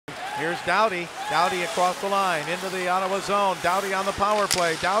Here's Doughty. Doughty across the line into the Ottawa zone. Doughty on the power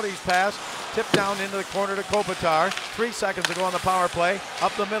play. Doughty's pass tipped down into the corner to Kopitar. 3 seconds to go on the power play.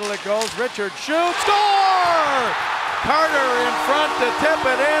 Up the middle it goes. Richard shoots. Score! Carter in front to tip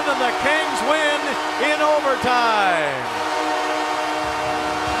it in, and the Kings win in overtime.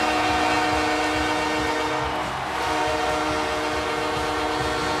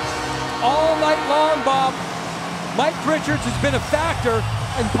 All night long, Bob, Mike Richards has been a factor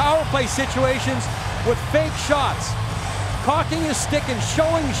in power play situations with fake shots. Cocking his stick and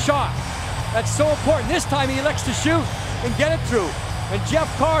showing shot. That's so important. This time he elects to shoot and get it through. And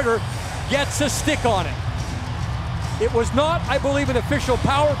Jeff Carter gets a stick on it. It was not, I believe, an official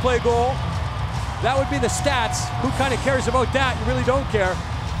power play goal. That would be the stats. Who kind of cares about that? You really don't care.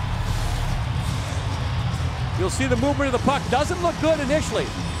 You'll see the movement of the puck doesn't look good initially.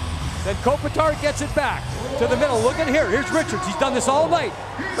 Then Kopitar gets it back to the middle. Look at here. Here's Richards. He's done this all night.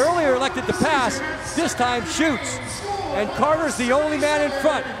 Earlier elected to pass. This time shoots. And Carter's the only man in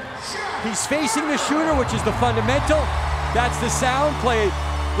front. He's facing the shooter, which is the fundamental. That's the sound play.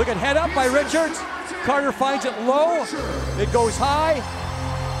 Look at head up by Richards. Carter finds it low. It goes high.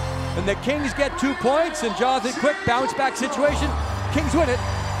 And the Kings get 2 points. And Jonathan Quick bounce back situation. Kings win it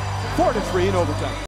 4-3 in overtime.